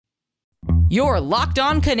You're Locked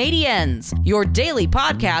On Canadiens, your daily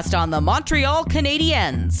podcast on the Montreal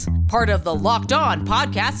Canadiens. Part of the Locked On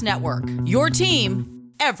Podcast Network, your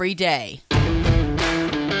team every day.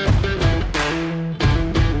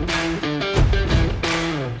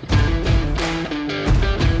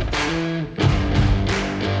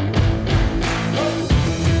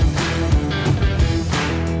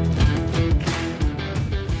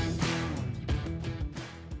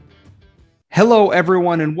 Hello,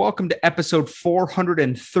 everyone, and welcome to episode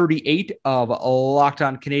 438 of Locked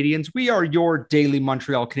On Canadiens. We are your daily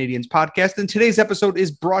Montreal Canadiens podcast, and today's episode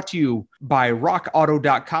is brought to you by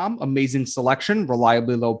RockAuto.com. Amazing selection,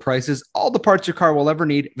 reliably low prices, all the parts your car will ever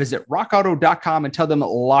need. Visit RockAuto.com and tell them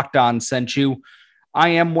Locked On sent you. I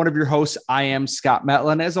am one of your hosts. I am Scott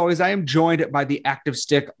Metlin. As always, I am joined by the active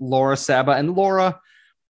stick, Laura Saba. And Laura,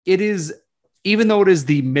 even though it is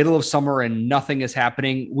the middle of summer and nothing is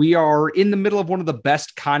happening, we are in the middle of one of the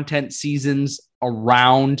best content seasons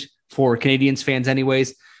around for Canadiens fans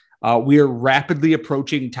anyways. We are rapidly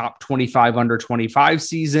approaching top 25 under 25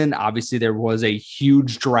 season. Obviously, there was a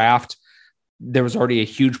huge draft. There was already a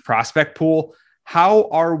huge prospect pool. How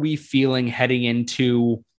are we feeling heading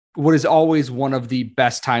into what is always one of the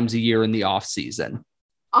best times a year in the offseason?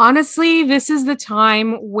 Honestly, this is the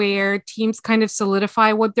time where teams kind of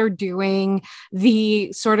solidify what they're doing.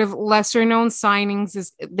 The sort of lesser known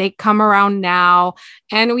signings they come around now,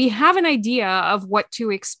 and we have an idea of what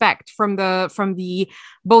to expect from both the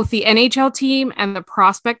NHL team and the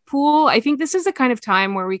prospect pool. I think this is the kind of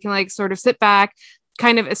time where we can sort of sit back,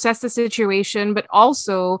 kind of assess the situation, but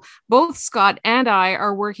also both Scott and I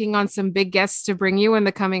are working on some big guests to bring you in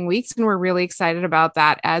the coming weeks, and we're really excited about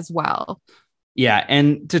that as well. Yeah,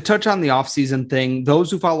 and to touch on the offseason thing, those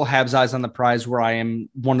who follow Habs Eyes on the Prize, where I am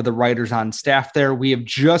one of the writers on staff there, we have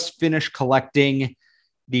just finished collecting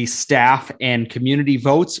the staff and community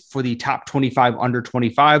votes for the top 25 under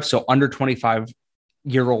 25, so under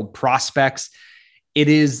 25-year-old prospects. It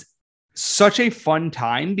is such a fun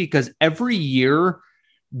time because every year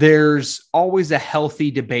there's always a healthy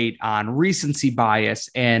debate on recency bias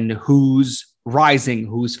and who's rising,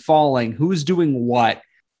 who's falling, who's doing what.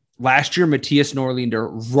 Last year, Mattias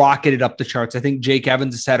Norlinder rocketed up the charts. I think Jake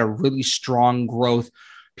Evans has had a really strong growth.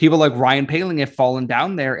 People like Ryan Poehling have fallen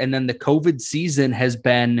down there. And then the COVID season has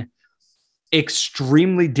been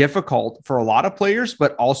extremely difficult for a lot of players,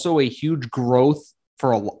 but also a huge growth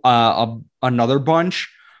for another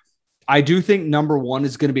bunch. I do think number one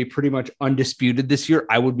is going to be pretty much undisputed this year.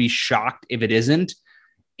 I would be shocked if it isn't.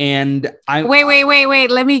 And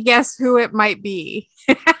Wait. Let me guess who it might be.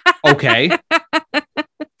 Okay.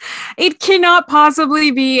 It cannot possibly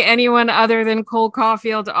be anyone other than Cole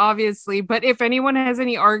Caulfield, obviously. But if anyone has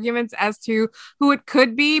any arguments as to who it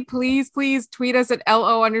could be, please tweet us at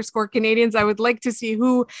LO_Canadiens. I would like to see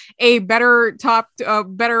who a better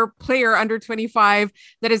player under 25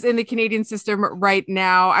 that is in the Canadian system right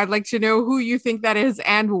now. I'd like to know who you think that is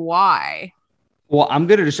and why. Well, I'm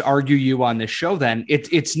going to just argue you on this show then.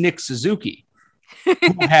 It's Nick Suzuki,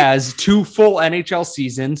 who has 2 full NHL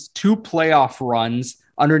seasons, 2 playoff runs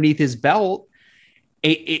underneath his belt.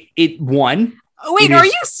 It won. Wait, are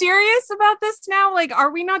you serious about this now?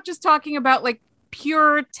 Are we not just talking about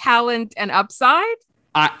pure talent and upside?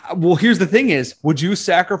 Well, here's the thing is, would you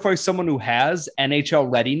sacrifice someone who has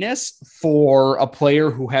NHL readiness for a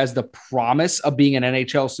player who has the promise of being an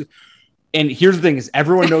NHL? And here's the thing is,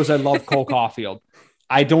 everyone knows I love Cole Caulfield.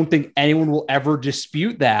 I don't think anyone will ever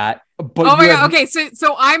dispute that. But oh my God. Okay.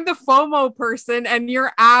 So I'm the FOMO person and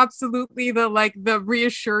you're absolutely the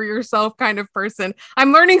reassure yourself kind of person.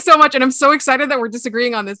 I'm learning so much and I'm so excited that we're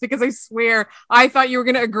disagreeing on this because I swear I thought you were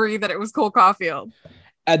going to agree that it was Cole Caulfield.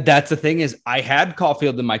 That's the thing is I had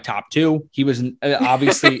Caulfield in my top 2. He was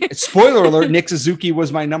obviously spoiler alert. Nick Suzuki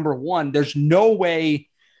was my number 1. There's no way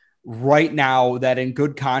right now that in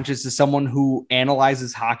good conscience is someone who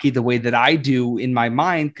analyzes hockey the way that I do in my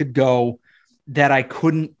mind could go that I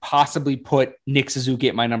couldn't possibly put Nick Suzuki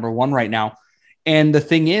at my number 1 right now. And the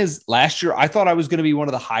thing is, last year, I thought I was going to be one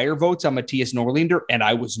of the higher votes on Mattias Norlinder, and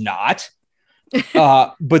I was not.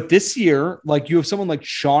 But this year, you have someone like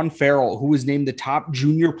Sean Farrell, who was named the top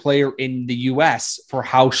junior player in the U.S. for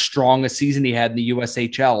how strong a season he had in the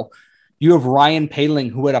USHL. You have Ryan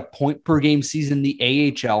Poehling, who had a point per game season in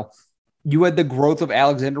the AHL. You had the growth of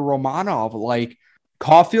Alexander Romanov.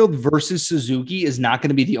 Caulfield versus Suzuki is not going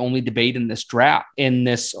to be the only debate in this draft, in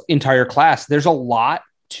this entire class. There's a lot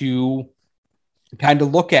to kind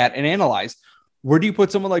of look at and analyze. Where do you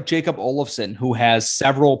put someone like Jacob Olofsson, who has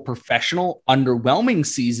several professional underwhelming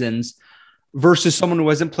seasons, versus someone who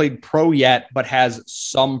hasn't played pro yet, but has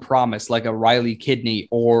some promise, like a Riley Kidney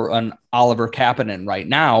or an Oliver Kapanen right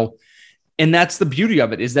now? And that's the beauty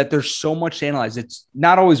of it, is that there's so much to analyze. It's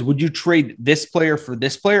not always, would you trade this player for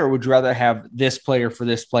this player, or would you rather have this player for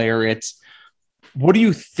this player? It's, what do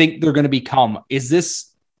you think they're going to become? Is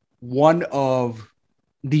this one of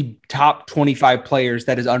the top 25 players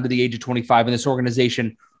that is under the age of 25 in this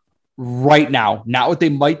organization right now? Not what they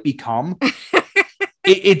might become.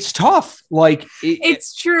 It's tough. Like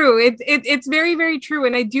it's true. It's very, very true.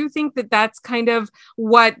 And I do think that that's kind of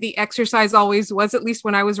what the exercise always was, at least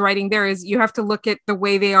when I was writing there, is you have to look at the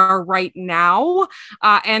way they are right now.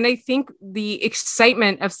 And I think the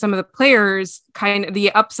excitement of some of the players, kind of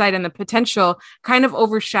the upside and the potential, kind of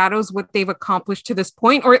overshadows what they've accomplished to this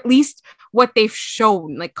point, or at least what they've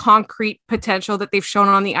shown, like concrete potential that they've shown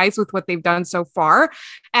on the ice with what they've done so far.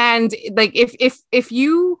 And like, if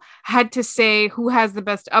you had to say who has the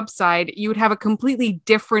best upside, you would have a completely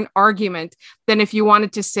different argument than if you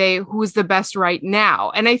wanted to say who's the best right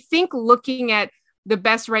now. And I think looking at the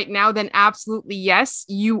best right now, then absolutely, yes,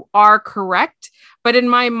 you are correct. But in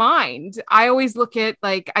my mind, I always look at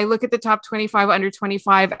the top 25 under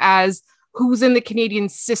 25 as who's in the Canadian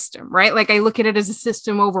system, right? Like I look at it as a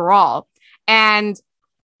system overall. And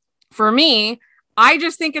for me, I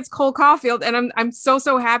just think it's Cole Caulfield, and I'm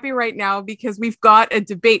so happy right now because we've got a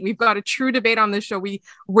debate. We've got a true debate on this show. We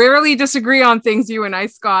rarely disagree on things, you and I,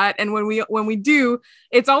 Scott. And when we do,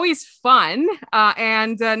 it's always fun.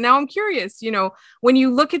 And now I'm curious, when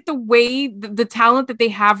you look at the way the talent that they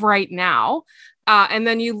have right now, and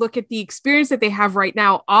then you look at the experience that they have right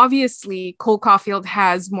now, obviously Cole Caulfield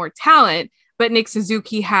has more talent, but Nick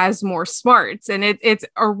Suzuki has more smarts. And it's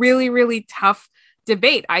a really, really tough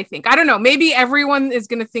debate, I think. I don't know. Maybe everyone is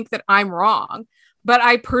going to think that I'm wrong, but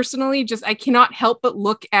I personally I cannot help but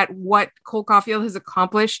look at what Cole Caulfield has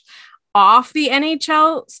accomplished off the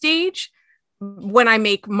NHL stage when I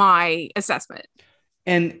make my assessment.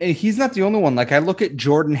 And he's not the only one. Like I look at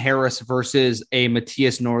Jordan Harris versus a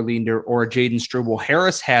Matthias Norlinder or a Jaden Struble.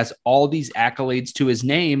 Harris has all these accolades to his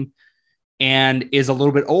name and is a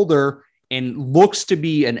little bit older and looks to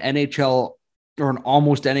be an NHL or an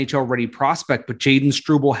almost NHL ready prospect, but Jaden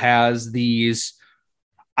Struble has these,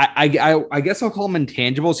 I guess I'll call them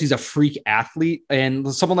intangibles. He's a freak athlete,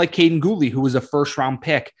 and someone like Caden Gooley, who was a first round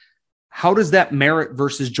pick. How does that merit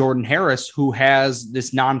versus Jordan Harris, who has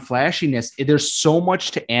this non-flashiness? There's so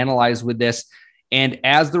much to analyze with this. And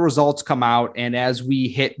as the results come out and as we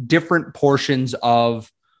hit different portions of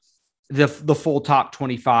the full top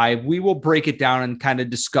 25, we will break it down and kind of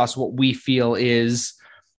discuss what we feel is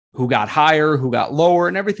who got higher, who got lower,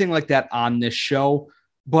 and everything like that on this show.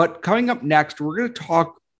 But coming up next, we're going to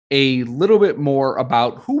talk a little bit more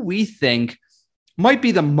about who we think might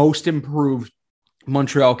be the most improved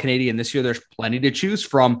Montreal Canadian this year. There's plenty to choose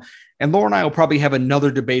from, and Laura and I will probably have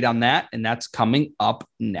another debate on that, and that's coming up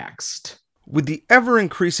next. With the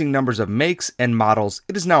ever-increasing numbers of makes and models,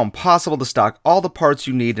 it is now impossible to stock all the parts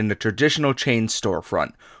you need in a traditional chain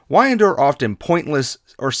storefront. Why endure often pointless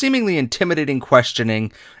or seemingly intimidating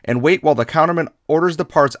questioning and wait while the counterman orders the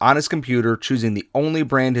parts on his computer, choosing the only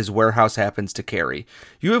brand his warehouse happens to carry?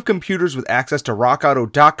 You have computers with access to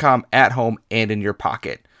RockAuto.com at home and in your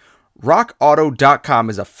pocket. RockAuto.com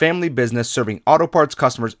is a family business serving auto parts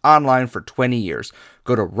customers online for 20 years.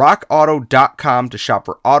 Go to RockAuto.com to shop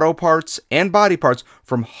for auto parts and body parts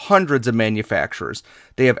from hundreds of manufacturers.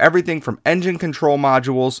 They have everything from engine control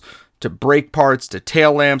modules to brake parts to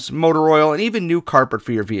tail lamps, motor oil, and even new carpet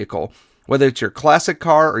for your vehicle. Whether it's your classic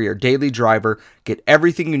car or your daily driver, get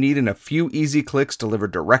everything you need in a few easy clicks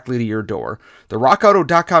delivered directly to your door. The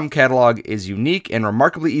RockAuto.com catalog is unique and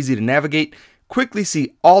remarkably easy to navigate. Quickly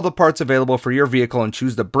see all the parts available for your vehicle and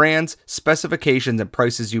choose the brands, specifications, and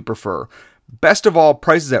prices you prefer. Best of all,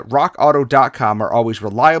 prices at RockAuto.com are always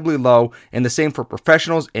reliably low, and the same for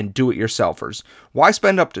professionals and do-it-yourselfers. Why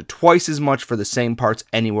spend up to twice as much for the same parts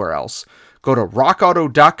anywhere else? Go to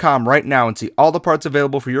RockAuto.com right now and see all the parts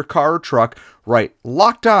available for your car or truck. Write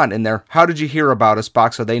Locked On in their How Did You Hear About Us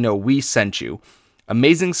box so they know we sent you.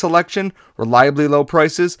 Amazing selection, reliably low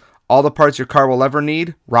prices, all the parts your car will ever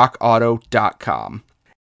need, RockAuto.com.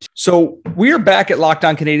 So we are back at Locked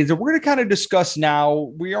On Canadiens, and we're going to kind of discuss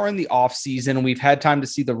now. We are in the off season, and we've had time to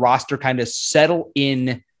see the roster kind of settle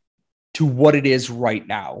in to what it is right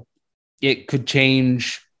now. It could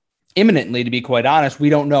change imminently, to be quite honest. We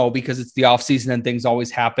don't know because it's the off season and things always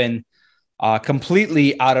happen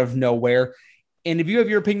completely out of nowhere. And if you have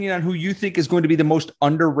your opinion on who you think is going to be the most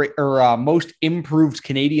underrated or most improved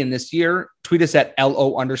Canadian this year, tweet us at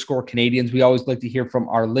LO_Canadians. We always like to hear from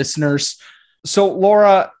our listeners. So,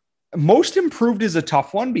 Laura, most improved is a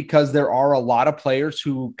tough one because there are a lot of players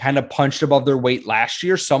who kind of punched above their weight last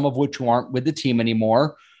year, some of which who aren't with the team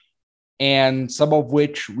anymore. and some of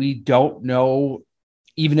which we don't know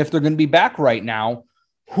even if they're going to be back right now.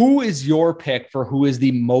 Who is your pick for who is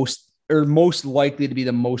the most likely to be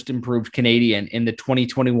the most improved Canadian in the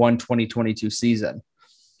 2021-2022 season?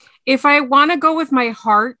 If I want to go with my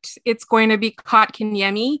heart, it's going to be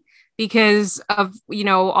Kotkaniemi because of,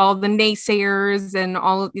 all the naysayers and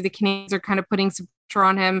all of the Canadians are kind of putting some pressure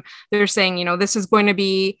on him. They're saying, this is going to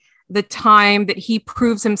be the time that he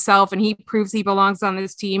proves himself and he proves he belongs on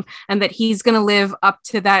this team and that he's going to live up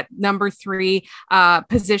to that number 3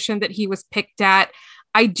 position that he was picked at.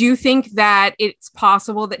 I do think that it's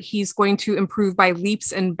possible that he's going to improve by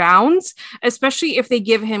leaps and bounds, especially if they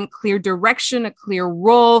give him clear direction, a clear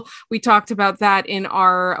role. We talked about that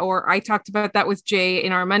I talked about that with Jay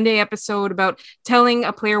in our Monday episode about telling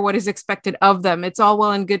a player what is expected of them. It's all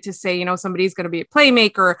well and good to say, somebody's going to be a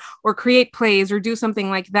playmaker or create plays or do something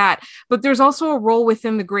like that. But there's also a role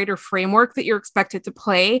within the greater framework that you're expected to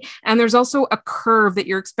play. And there's also a curve that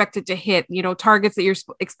you're expected to hit, targets that you're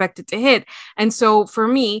expected to hit. And so for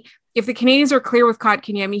me, if the Canadians are clear with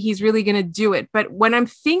Kotkaniemi, he's really going to do it. But when I'm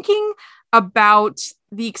thinking about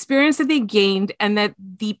the experience that they gained and that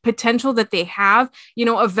the potential that they have,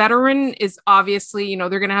 a veteran is obviously, they're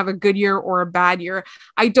going to have a good year or a bad year.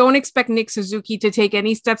 I don't expect Nick Suzuki to take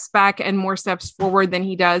any steps back and more steps forward than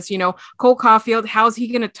he does. Cole Caulfield, how's he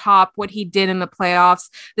going to top what he did in the playoffs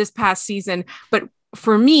this past season? But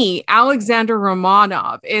for me, Alexander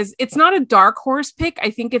Romanov it's not a dark horse pick. I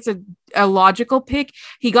think it's a logical pick.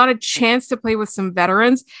 He got a chance to play with some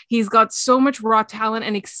veterans. He's got so much raw talent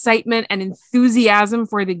and excitement and enthusiasm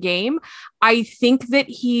for the game. I think that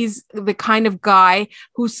he's the kind of guy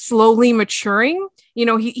who's slowly maturing.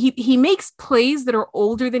 He makes plays that are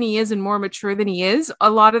older than he is and more mature than he is a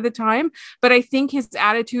lot of the time. But I think his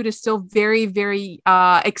attitude is still very, very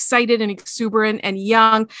excited and exuberant and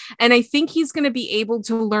young. And I think he's going to be able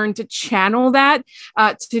to learn to channel that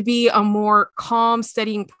to be a more calm,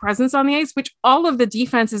 steadying presence on the ice, which all of the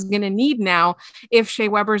defense is going to need now if Shea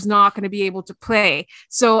Weber's not going to be able to play.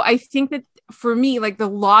 So I think that for me, like the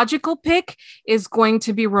logical pick is going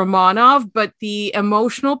to be Romanov, but the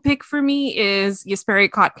emotional pick for me is Jesperi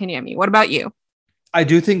Kotkaniemi. What about you? I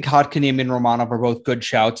do think Kotkaniemi and Romanov are both good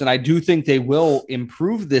shouts, and I do think they will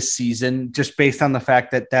improve this season just based on the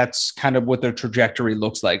fact that that's kind of what their trajectory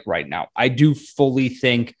looks like right now. I do fully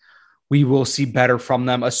think we will see better from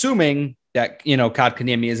them, assuming that,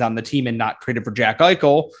 Kotkaniemi is on the team and not traded for Jack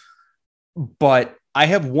Eichel. But I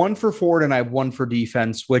have one for forward and I have one for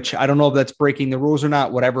defense, which I don't know if that's breaking the rules or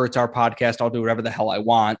not. Whatever, it's our podcast. I'll do whatever the hell I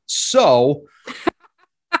want. So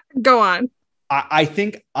go on. I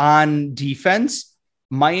think on defense,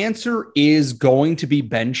 my answer is going to be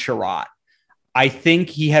Ben Chiarot. I think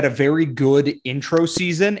he had a very good intro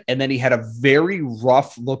season and then he had a very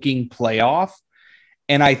rough looking playoff.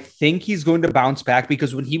 And I think he's going to bounce back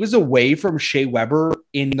because when he was away from Shea Weber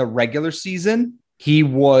in the regular season, he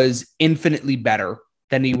was infinitely better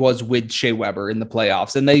than he was with Shea Weber in the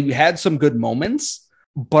playoffs. And they had some good moments,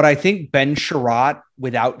 but I think Ben Chiarot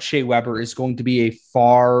without Shea Weber is going to be a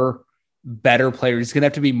far better player. He's going to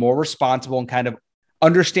have to be more responsible and kind of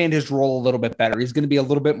understand his role a little bit better. He's going to be a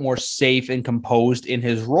little bit more safe and composed in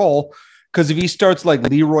his role. Because if he starts like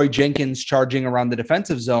Leroy Jenkins charging around the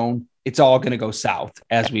defensive zone, it's all going to go south,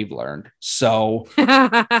 as we've learned. So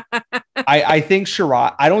I think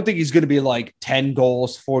Chiarot, I don't think he's going to be like 10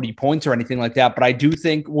 goals, 40 points or anything like that. But I do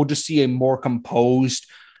think we'll just see a more composed,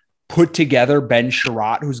 put together Ben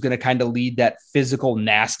Chiarot, who's going to kind of lead that physical,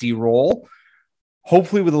 nasty role,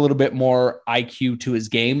 hopefully with a little bit more IQ to his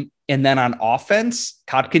game. And then on offense,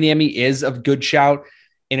 Kotkaniemi is a good shout.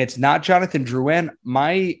 And it's not Jonathan Drouin.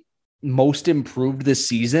 My most improved this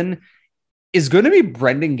season is going to be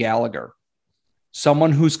Brendan Gallagher,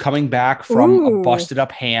 someone who's coming back from a busted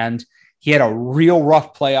up hand. He had a real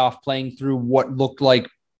rough playoff playing through what looked like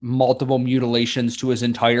multiple mutilations to his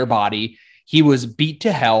entire body. He was beat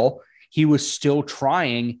to hell. He was still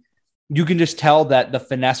trying. You can just tell that the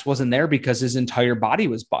finesse wasn't there because his entire body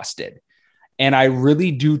was busted. And I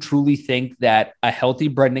really do truly think that a healthy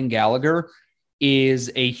Brendan Gallagher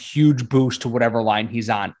is a huge boost to whatever line he's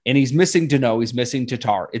on. And he's missing Danault, he's missing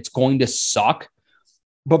Tatar. It's going to suck.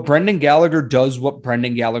 But Brendan Gallagher does what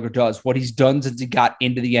Brendan Gallagher does, what he's done since he got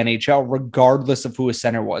into the NHL, regardless of who his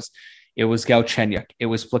center was. It was Galchenyuk, it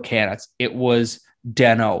was Plekanec, it was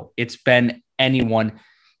Danault, it's been anyone.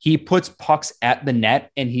 He puts pucks at the net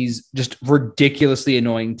and he's just ridiculously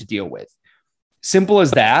annoying to deal with. Simple as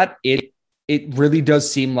that. It really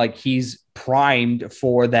does seem like he's primed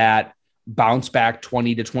for that bounce back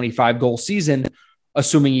 20 to 25 goal season,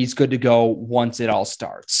 assuming he's good to go once it all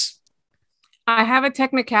starts. I have a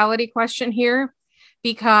technicality question here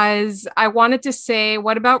because I wanted to say,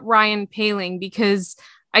 what about Ryan Poehling? Because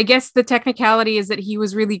I guess the technicality is that he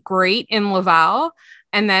was really great in Laval,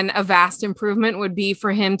 and then a vast improvement would be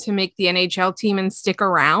for him to make the NHL team and stick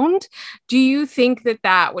around. Do you think that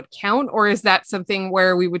that would count, or is that something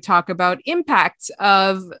where we would talk about impact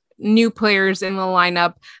of new players in the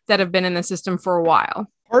lineup that have been in the system for a while?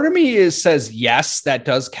 Part of me says yes, that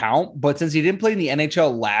does count. But since he didn't play in the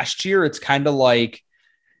NHL last year, it's kind of like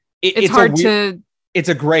it's hard to. It's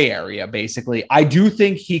a gray area, basically. I do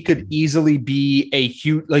think he could easily be a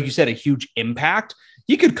huge, like you said, a huge impact.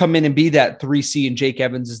 He could come in and be that 3C, and Jake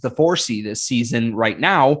Evans is the 4C this season right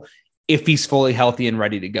now, if he's fully healthy and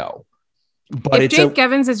ready to go. But if Jake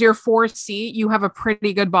Evans is your 4C, you have a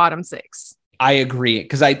pretty good bottom 6. I agree.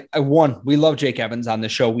 Because we love Jake Evans on the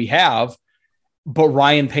show. We have, but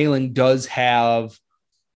Ryan Poehling does have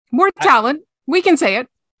more talent. We can say it.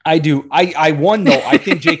 I do. I won though. I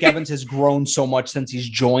think Jake Evans has grown so much since he's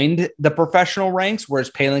joined the professional ranks, whereas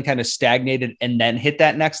Poehling kind of stagnated and then hit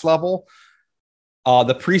that next level.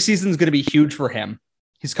 The preseason is going to be huge for him.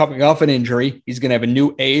 He's coming off an injury. He's going to have a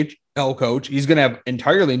new AHL coach. He's going to have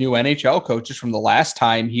entirely new NHL coaches from the last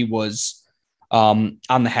time he was on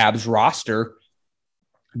the Habs roster.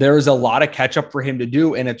 There is a lot of catch up for him to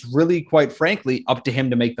do, and it's really, quite frankly, up to him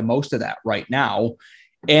to make the most of that right now.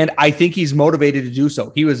 And I think he's motivated to do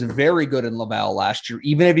so. He was very good in Laval last year,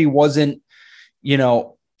 even if he wasn't,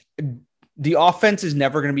 the offense is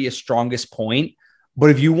never going to be his strongest point.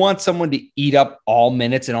 But if you want someone to eat up all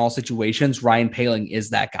minutes in all situations, Ryan Poehling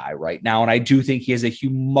is that guy right now. And I do think he has a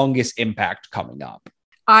humongous impact coming up.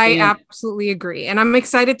 I absolutely agree. And I'm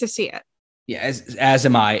excited to see it. Yeah, as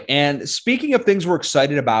am I. And speaking of things we're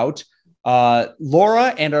excited about,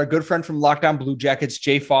 Laura and our good friend from Locked On Blue Jackets,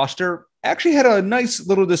 Jay Foster, actually had a nice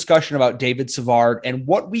little discussion about David Savard and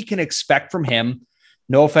what we can expect from him.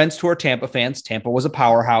 No offense to our Tampa fans. Tampa was a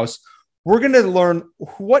powerhouse. We're going to learn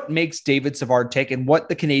what makes David Savard tick and what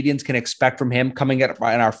the Canadians can expect from him coming up in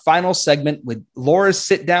our final segment with Laura's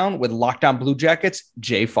sit down with Locked On Blue Jackets,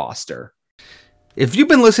 Jay Foster. If you've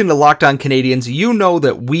been listening to Locked On Canadians, you know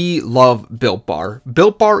that we love Built Bar.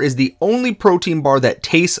 Built Bar is the only protein bar that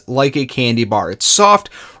tastes like a candy bar. It's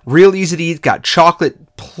soft, real easy to eat, got chocolate,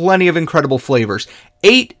 plenty of incredible flavors.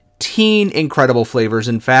 18 incredible flavors,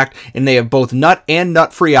 in fact, and they have both nut and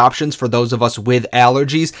nut-free options for those of us with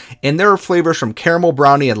allergies. And there are flavors from caramel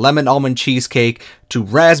brownie and lemon almond cheesecake to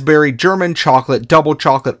raspberry, German chocolate, double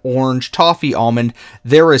chocolate, orange, toffee almond.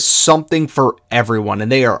 There is something for everyone,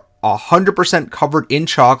 and they are 100% covered in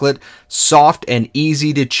chocolate, soft and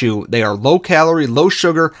easy to chew. They are low calorie, low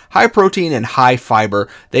sugar, high protein, and high fiber.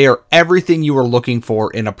 They are everything you are looking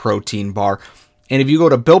for in a protein bar. And if you go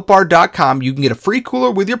to BuiltBar.com, you can get a free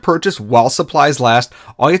cooler with your purchase while supplies last.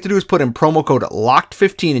 All you have to do is put in promo code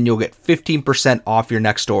LOCKED15 and you'll get 15% off your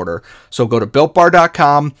next order. So go to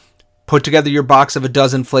BuiltBar.com, put together your box of a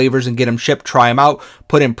dozen flavors and get them shipped. Try them out.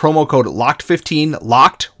 Put in promo code LOCKED15,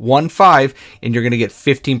 LOCKED15, and you're going to get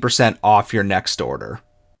 15% off your next order.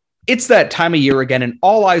 It's that time of year again, and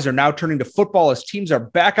all eyes are now turning to football as teams are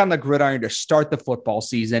back on the gridiron to start the football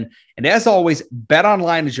season. And as always,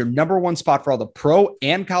 BetOnline is your number one spot for all the pro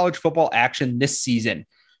and college football action this season.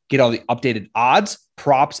 Get all the updated odds,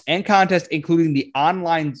 props, and contests, including the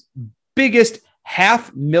online's biggest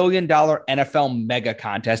 $500,000 NFL mega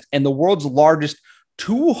contest and the world's largest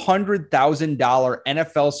 $200,000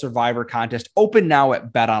 NFL Survivor contest, open now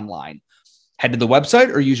at BetOnline. Head to the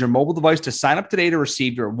website or use your mobile device to sign up today to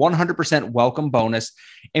receive your 100% welcome bonus.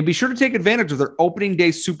 And be sure to take advantage of their opening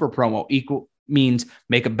day super promo. Means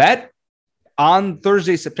make a bet on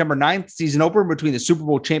Thursday, September 9th, season opener between the Super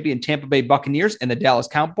Bowl champion Tampa Bay Buccaneers and the Dallas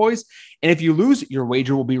Cowboys. And if you lose, your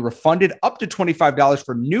wager will be refunded up to $25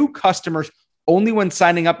 for new customers only when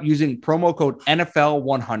signing up using promo code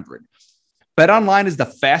NFL100. BetOnline is the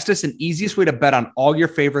fastest and easiest way to bet on all your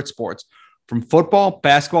favorite sports, from football,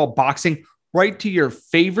 basketball, boxing, right to your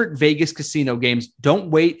favorite Vegas casino games.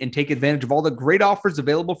 Don't wait and take advantage of all the great offers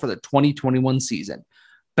available for the 2021 season.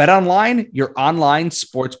 BetOnline, your online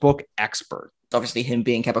sportsbook expert. Obviously, him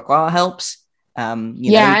being Quebecois helps. And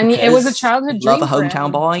it was a childhood dream. Love a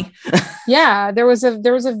hometown boy. Yeah, there was a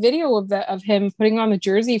video of him putting on the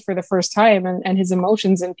jersey for the first time and his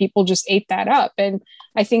emotions, and people just ate that up. And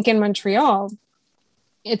I think in Montreal,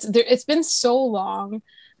 it's been so long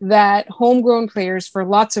that homegrown players, for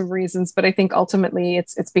lots of reasons, but I think ultimately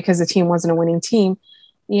it's because the team wasn't a winning team.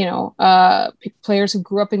 Players who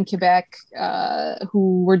grew up in Quebec,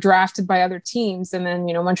 who were drafted by other teams, and then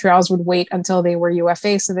Montreal's would wait until they were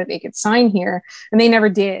UFA so that they could sign here, and they never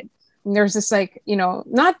did. there's this like,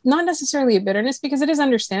 not necessarily a bitterness, because it is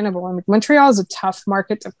understandable. I mean, Montreal is a tough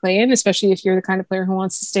market to play in, especially if you're the kind of player who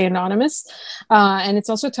wants to stay anonymous. And it's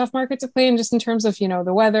also a tough market to play in just in terms of,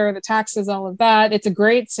 the weather, the taxes, all of that. It's a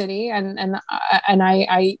great city. And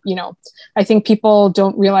I think people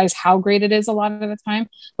don't realize how great it is a lot of the time.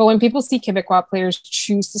 But when people see Quebecois players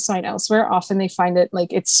choose to sign elsewhere, often they find it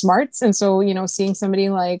like it's smart. And so, seeing somebody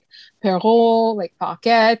like Perrault, like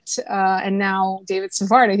Paquette, and now David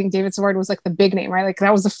Savard. I think David Savard was like the big name, right? Like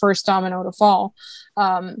that was the first domino to fall.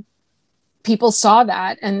 People saw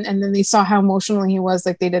that, and then they saw how emotional he was.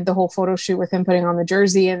 Like they did the whole photo shoot with him putting on the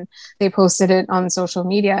jersey, and they posted it on social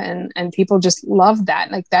media, and people just loved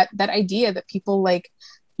that. Like that idea that people like,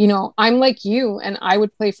 I'm like you and I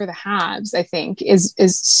would play for the Habs, I think is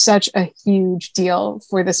such a huge deal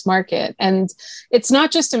for this market. And it's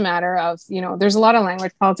not just a matter of, there's a lot of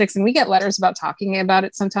language politics, and we get letters about talking about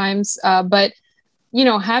it sometimes. But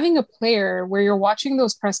having a player where you're watching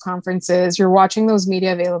those press conferences, you're watching those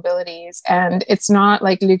media availabilities, and it's not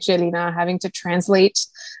like Luc Gélina having to translate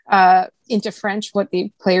into French what the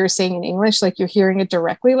player is saying in English, like you're hearing it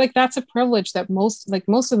directly. Like that's a privilege that most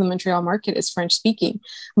of the Montreal market is French speaking.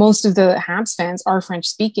 Most of the Habs fans are French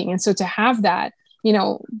speaking. And so to have that,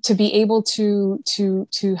 to be able to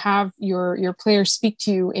have your players speak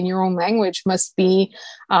to you in your own language must be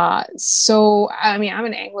so. I mean, I'm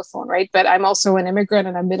an Anglophone, right? But I'm also an immigrant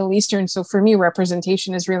and I'm Middle Eastern. So for me,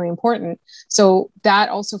 representation is really important. So that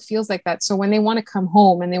also feels like that. So when they want to come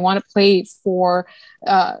home and they want to play for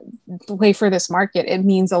this market, it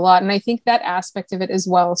means a lot. And I think that aspect of it as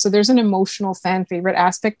well. So there's an emotional fan favorite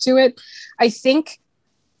aspect to it. I think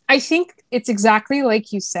it's exactly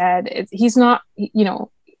like you said. He's not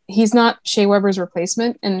Shea Weber's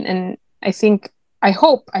replacement. And I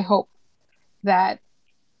hope that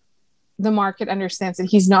the market understands that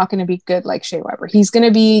he's not going to be good like Shea Weber. He's going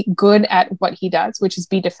to be good at what he does, which is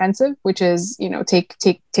be defensive, which is,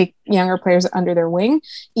 take younger players under their wing,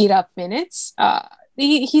 eat up minutes.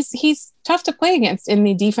 He's tough to play against in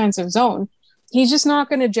the defensive zone. He's just not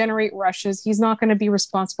going to generate rushes. He's not going to be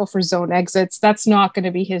responsible for zone exits. That's not going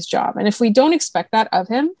to be his job. And if we don't expect that of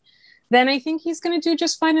him, then I think he's going to do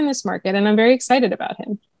just fine in this market. And I'm very excited about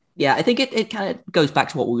him. Yeah, I think it kind of goes back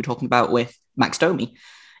to what we were talking about with Max Domi,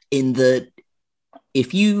 in that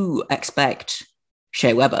if you expect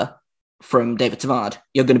Shea Weber from David Savard,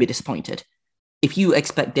 you're going to be disappointed. If you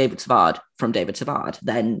expect David Savard from David Savard,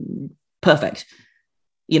 then perfect.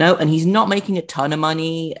 And he's not making a ton of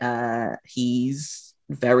money. It's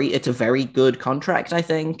a very good contract, I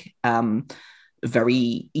think.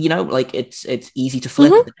 It's easy to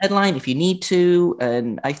flip at the deadline if you need to.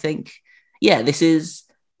 And I think, this is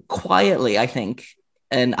quietly, I think,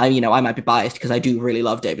 and I might be biased because I do really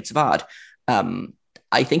love David Savard.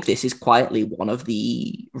 I think this is quietly one of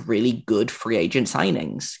the really good free agent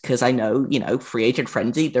signings, because I know, free agent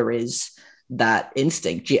frenzy, there is that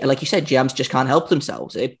instinct. Like you said, GMs just can't help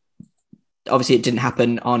themselves. Obviously it didn't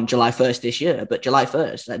happen on July 1st this year, but July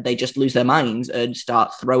 1st, they just lose their minds and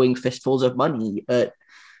start throwing fistfuls of money at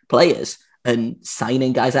players and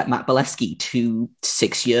signing guys like Matt Bolesky to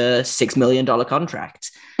 6-year, $6 million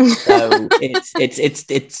contracts. So and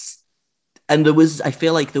I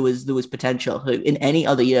feel like there was potential. In any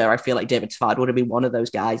other year, I feel like David Savard would have been one of those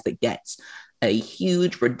guys that gets a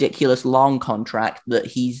huge, ridiculous long contract that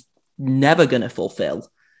he's never going to fulfill.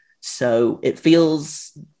 So it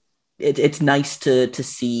feels it's nice to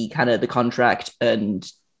see kind of the contract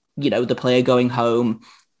and the player going home,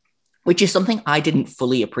 which is something I didn't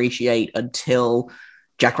fully appreciate until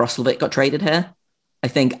Jack Roslovic got traded here. I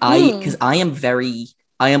think because I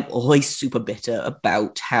am always super bitter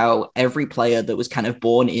about how every player that was kind of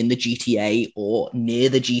born in the GTA or near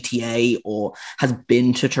the GTA or has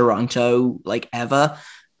been to Toronto like ever,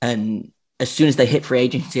 and as soon as they hit free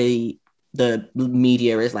agency, the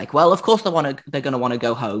media is like, well, of course they're going to want to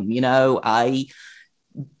go home. I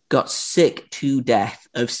got sick to death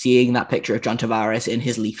of seeing that picture of John Tavares in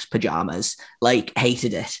his Leafs pajamas,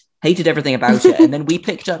 hated everything about it. And then we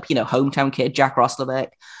picked up, hometown kid, Jack Roslovic,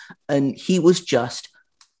 and he was just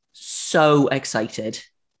so excited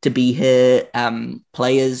to be here.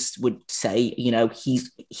 Players would say,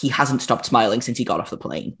 he hasn't stopped smiling since he got off the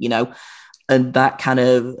plane, and that kind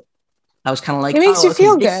of, I was kind of like, it makes you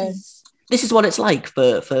feel good. This is what it's like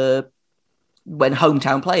for when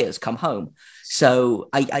hometown players come home. So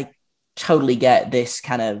I totally get this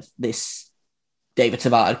David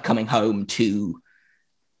Savard coming home to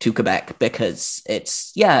Quebec, because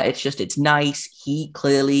it's nice. He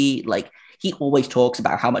clearly, he always talks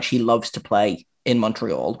about how much he loves to play in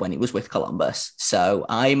Montreal when he was with Columbus. So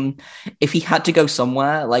if he had to go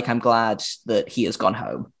somewhere, I'm glad that he has gone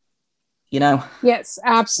home. you know? Yes,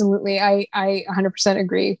 absolutely. I 100%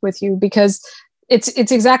 agree with you, because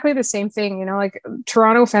it's exactly the same thing. You know, like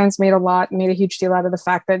Toronto fans made a huge deal out of the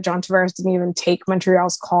fact that John Tavares didn't even take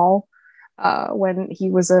Montreal's call when he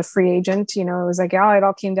was a free agent. You know, it was like, oh, it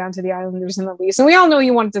all came down to the Islanders and the Leafs. And we all know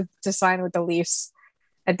he wanted to sign with the Leafs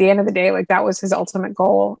at the end of the day. Like, that was his ultimate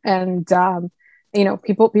goal. And, you know,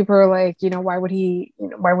 people are like, you know, why would he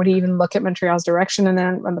even look at Montreal's direction? And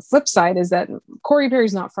then on the flip side is that Corey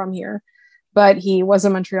Perry's not from here, but he was a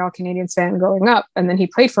Montreal Canadiens fan growing up. And then he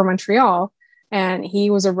played for Montreal, and he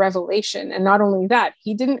was a revelation. And not only that,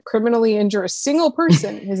 he didn't criminally injure a single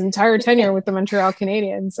person his entire tenure with the Montreal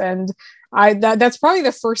Canadiens. And that's probably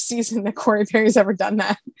the first season that Corey Perry's ever done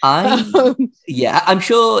that. Yeah, I'm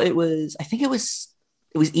sure it was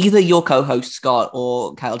either your co-host Scott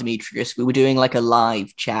or Kyle Demetrius. We were doing like a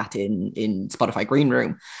live chat in Spotify Green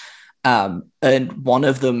Room. And one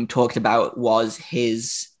of them talked about was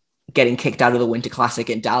his getting kicked out of the Winter Classic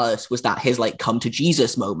in Dallas. Was that his like come to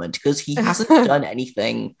Jesus moment? Because he hasn't done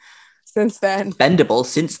anything since then, bendable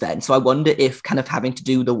since then. So I wonder if kind of having to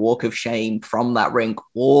do the walk of shame from that rink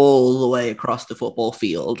all the way across the football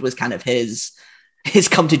field was kind of his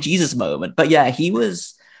come to Jesus moment. But yeah, he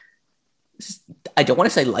was, I don't want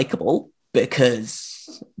to say likable,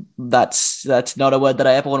 because that's not a word that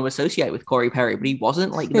I ever want to associate with Corey Perry, but he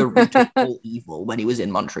wasn't like the root of all evil when he was in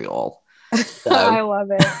Montreal. So. I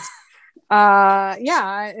love it.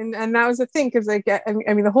 Yeah, and that was the thing, because like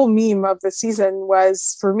I mean the whole meme of the season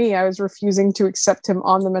was, for me, I was refusing to accept him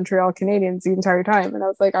on the Montreal Canadiens the entire time, and I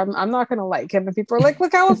was like, I'm not gonna like him, and people are like,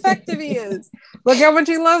 look how effective he is, look how much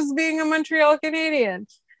he loves being a Montreal Canadian,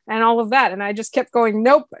 and all of that, and I just kept going,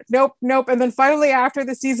 nope, and then finally after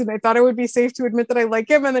the season, I thought it would be safe to admit that I like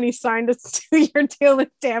him, and then he signed a 2-year deal in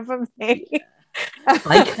Tampa Bay.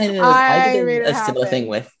 I did a similar thing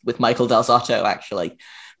with Michael Del Zotto, actually,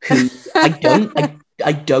 who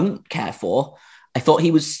I don't care for. I thought he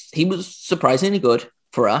was surprisingly good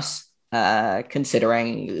for us,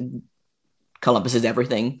 considering Columbus is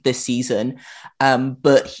everything this season.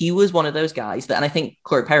 But he was one of those guys that, and I think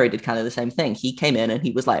Corey Perry did kind of the same thing. He came in and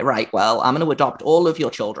he was like, right, well, I'm going to adopt all of your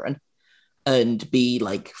children and be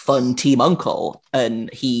like fun team uncle. And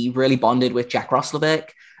he really bonded with Jack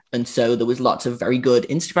Roslovic. And so there was lots of very good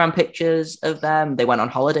Instagram pictures of them. They went on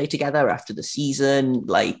holiday together after the season.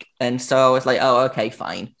 And so I was like, oh, okay,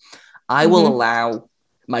 fine. I will allow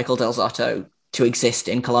Michael Del Zotto to exist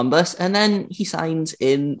in Columbus. And then he signs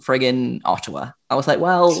in friggin' Ottawa. I was like,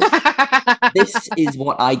 well, this is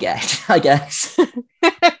what I get, I guess. This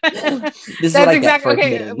is what I get for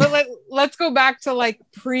okay. But let's go back to like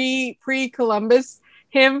pre-Columbus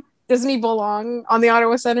him. Doesn't he belong on the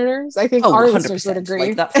Ottawa Senators? I think our listeners would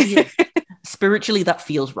agree. Like spiritually, that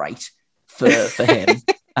feels right for him.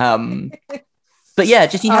 But yeah,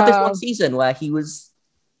 just he had this one season where he was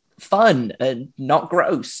fun and not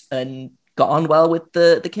gross and got on well with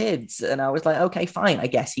the kids. And I was like, okay, fine, I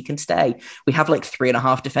guess he can stay. We have like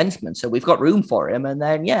 3.5 defensemen, so we've got room for him. And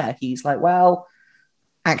then, yeah, he's like, well,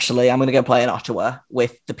 actually, I'm going to go play in Ottawa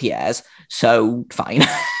with the Pierres. So fine.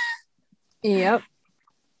 Yep.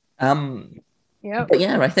 But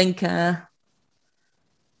yeah, I think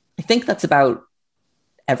that's about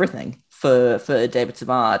everything for David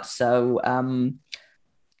Savard. So,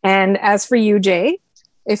 and as for you, Jay,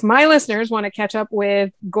 if my listeners want to catch up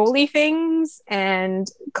with goalie things and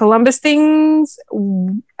Columbus things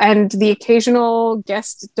and the occasional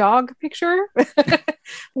guest dog picture,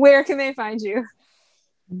 where can they find you?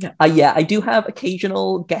 Yeah, I do have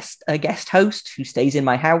occasional guest host who stays in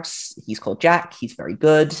my house. He's called Jack. He's very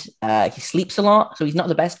good. He sleeps a lot, so he's not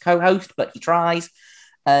the best co-host, but he tries.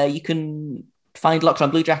 You can find Locked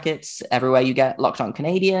On Blue Jackets everywhere you get Locked On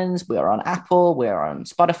Canadiens. We're on Apple. We're on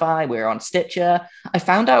Spotify. We're on Stitcher. I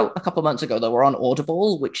found out a couple months ago that we're on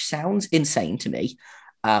Audible, which sounds insane to me.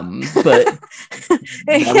 But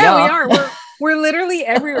yeah, we are. We're literally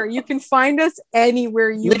everywhere. You can find us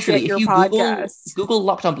anywhere you get your podcasts. Google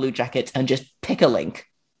Locked On Blue Jackets and just pick a link,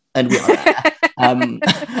 and we are there.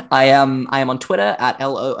 I am on Twitter at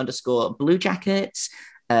LO_Blue Jackets.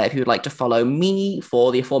 If you would like to follow me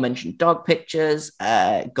for the aforementioned dog pictures,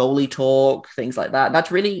 goalie talk, things like that. That's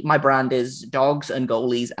really my brand, is dogs and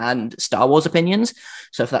goalies and Star Wars opinions.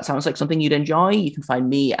 So if that sounds like something you'd enjoy, you can find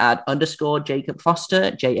me at _Jacob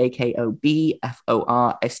Foster,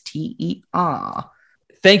 JAKOB_FORSTER.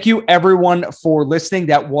 Thank you everyone for listening.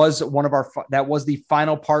 That was the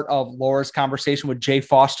final part of Laura's conversation with Jay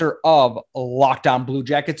Foster of Locked On Blue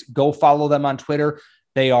Jackets. Go follow them on Twitter.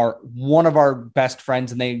 They are one of our best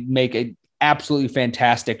friends and they make an absolutely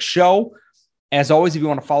fantastic show. As always, if you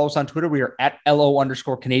want to follow us on Twitter, we are at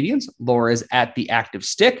LO_Canadians. Laura is at The Active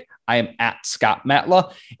Stick. I am at Scott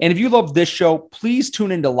Matla. And if you love this show, please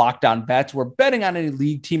tune into Locked On Bets, where betting on any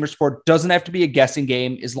league, team, or sport doesn't have to be a guessing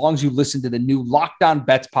game as long as you listen to the new Locked On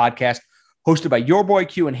Bets podcast hosted by your boy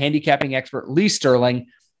Q and handicapping expert Lee Sterling.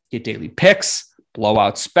 Get daily picks,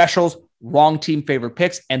 blowout specials, wrong team favorite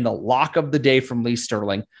picks, and the lock of the day from Lee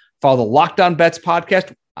Sterling. Follow the Locked On Bets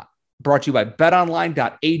podcast, brought to you by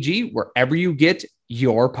betonline.ag, wherever you get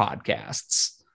your podcasts.